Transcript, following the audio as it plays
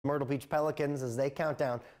Myrtle Beach Pelicans as they count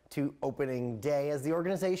down to opening day as the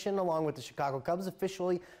organization, along with the Chicago Cubs,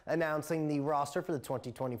 officially announcing the roster for the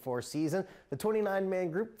 2024 season. The 29-man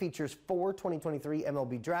group features 4 2023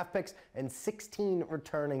 MLB draft picks and 16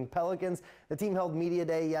 returning Pelicans. The team held media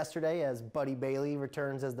day yesterday as Buddy Bailey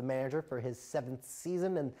returns as the manager for his 7th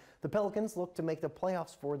season, and the Pelicans look to make the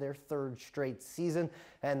playoffs for their 3rd straight season.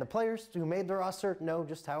 And the players who made the roster know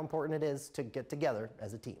just how important it is to get together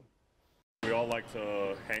as a team. We all like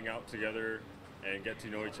to hang out together and get to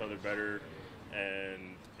know each other better,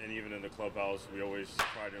 and even in the clubhouse, we always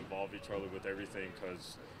try to involve each other with everything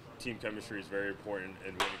because team chemistry is very important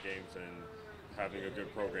in winning games and having a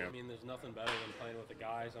good program. I mean, there's nothing better than playing with the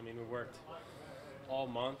guys. I mean, we worked all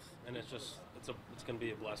month, and it's going to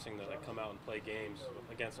be a blessing to come out and play games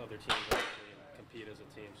against other teams and compete as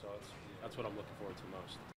a team. So that's what I'm looking forward to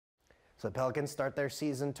most. So the Pelicans start their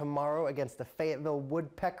season tomorrow against the Fayetteville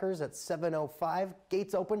Woodpeckers at 7:05.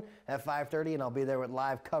 Gates open at 5:30, and I'll be there with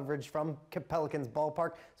live coverage from Pelicans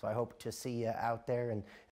Ballpark. So I hope to see you out there. And